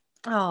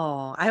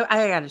 Oh,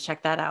 I got to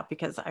check that out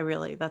because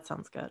that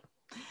sounds good.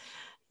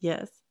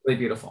 Yes. Really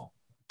beautiful.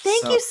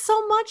 Thank you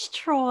so much,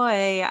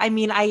 Troy. I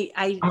mean, I'm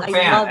a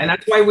fan, and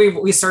that's why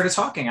we started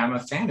talking. I'm a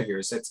fan of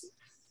yours.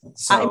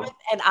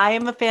 I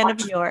am a fan of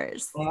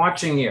yours. I'm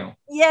watching you.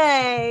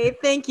 Yay.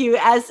 Thank you.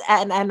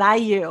 And I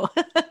you.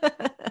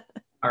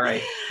 All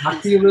right.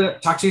 Talk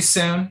to you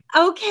soon.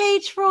 Okay,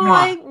 Troy.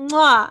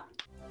 Mwah.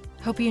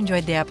 Hope you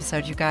enjoyed the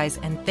episode, you guys,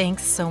 and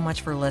thanks so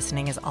much for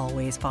listening, as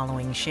always,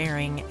 following,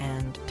 sharing,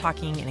 and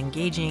talking and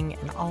engaging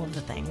and all of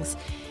the things.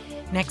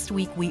 Next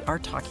week, we are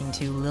talking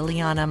to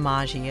Liliana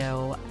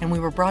Maggio, and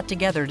we were brought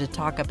together to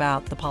talk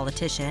about The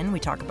Politician. We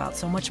talk about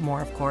so much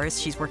more, of course.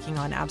 She's working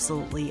on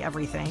absolutely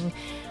everything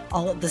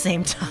all at the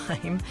same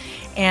time,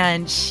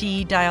 and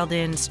she dialed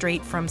in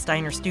straight from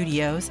Steiner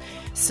Studios.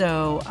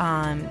 So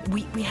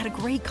we had a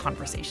great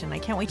conversation. I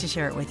can't wait to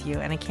share it with you,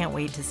 and I can't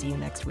wait to see you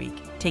next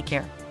week. Take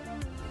care.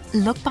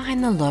 Look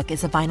Behind the Look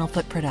is a Vinyl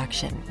Foot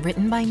production,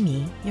 written by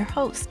me, your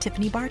host,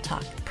 Tiffany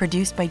Bartok,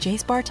 produced by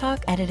Jace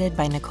Bartok, edited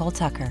by Nicole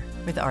Tucker,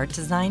 with art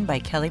design by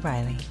Kelly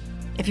Riley.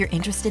 If you're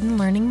interested in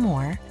learning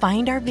more,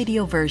 find our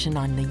video version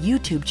on the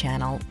YouTube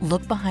channel,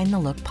 Look Behind the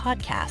Look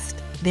Podcast.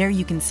 There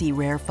you can see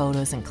rare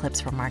photos and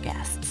clips from our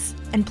guests.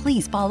 And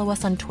please follow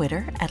us on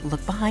Twitter at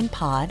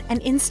LookBehindPod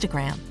and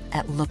Instagram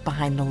at Look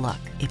Behind the Look.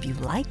 If you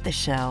like the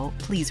show,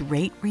 please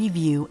rate,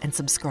 review, and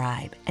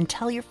subscribe. And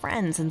tell your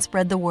friends and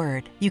spread the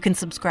word. You can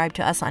subscribe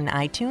to us on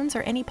iTunes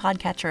or any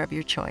podcatcher of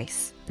your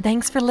choice.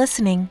 Thanks for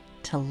listening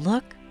to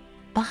Look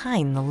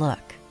Behind the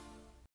Look.